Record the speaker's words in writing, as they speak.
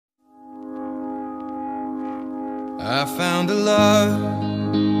I found a love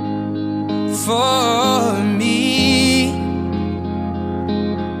for me.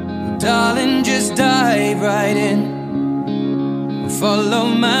 Darling, just dive right in, follow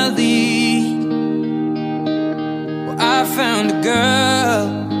my lead. Well, I found a girl,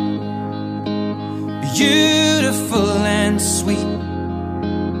 beautiful and sweet.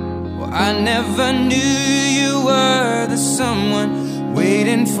 Well, I never knew you were the someone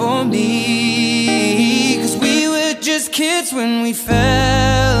waiting for me. 'Cause we were just kids when we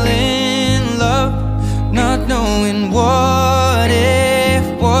fell in love, not knowing what it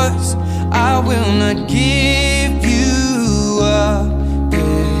was. I will not give you up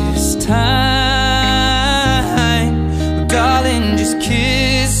this time. Darling, just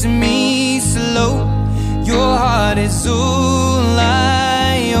kiss me slow. Your heart is all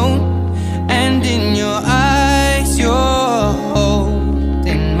I own, and in your eyes you're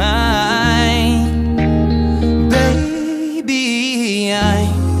holding mine. Baby,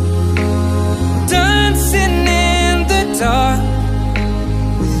 I'm dancing in the dark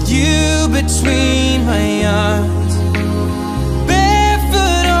with you between my arms,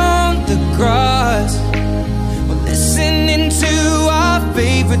 barefoot on the grass. We're listening to our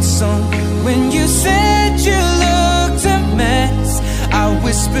favorite song. When you said you looked a mess, I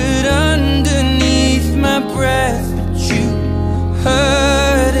whispered underneath my breath, but you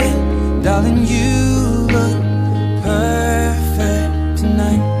heard it. Darling, you look perfect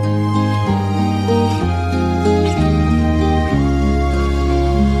tonight.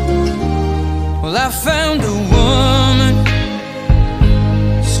 Well, I found a woman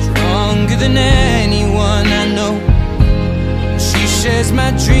stronger than anyone I know. She shares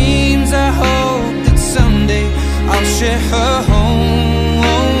my dreams. I hope that someday I'll share her home.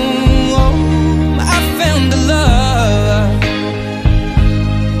 I found a love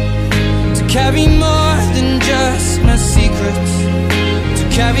to carry more than just my secrets, to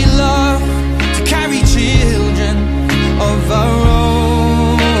carry love